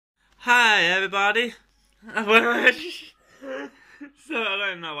Hi everybody. So I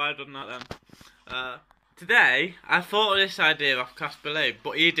don't know why I've done that then. Today I thought of this idea off Casper Lee,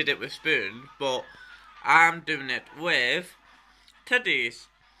 but he did it with spoons, but I'm doing it with teddies.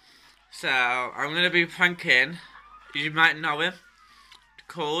 So I'm gonna be pranking, you might know him,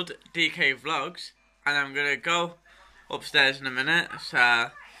 called DK Vlogs, and I'm gonna go upstairs in a minute. So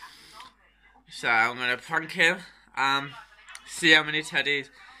I'm gonna prank him. See how many teddies.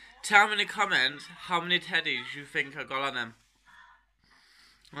 Tell me in the comments how many teddies you think I got on them.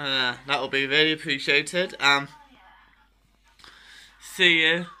 That will be really appreciated. See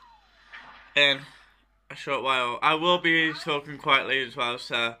you in a short while. I will be talking quietly as well,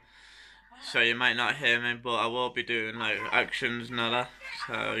 so you might not hear me, but I will be doing like actions and all that.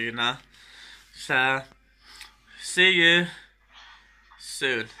 So you know. So see you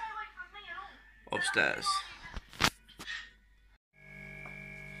soon upstairs.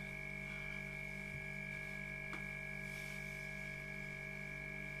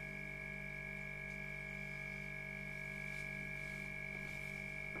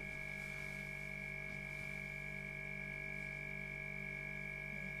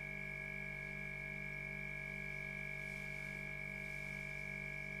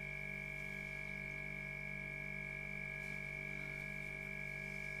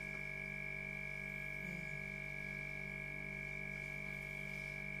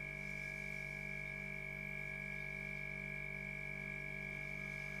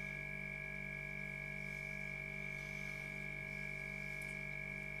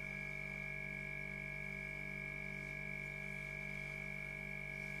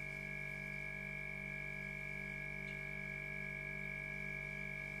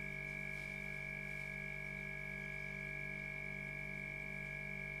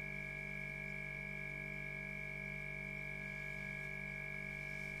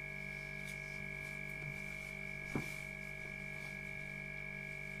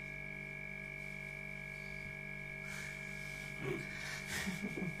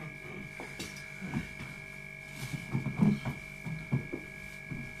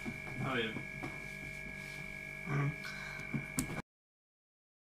 How are you?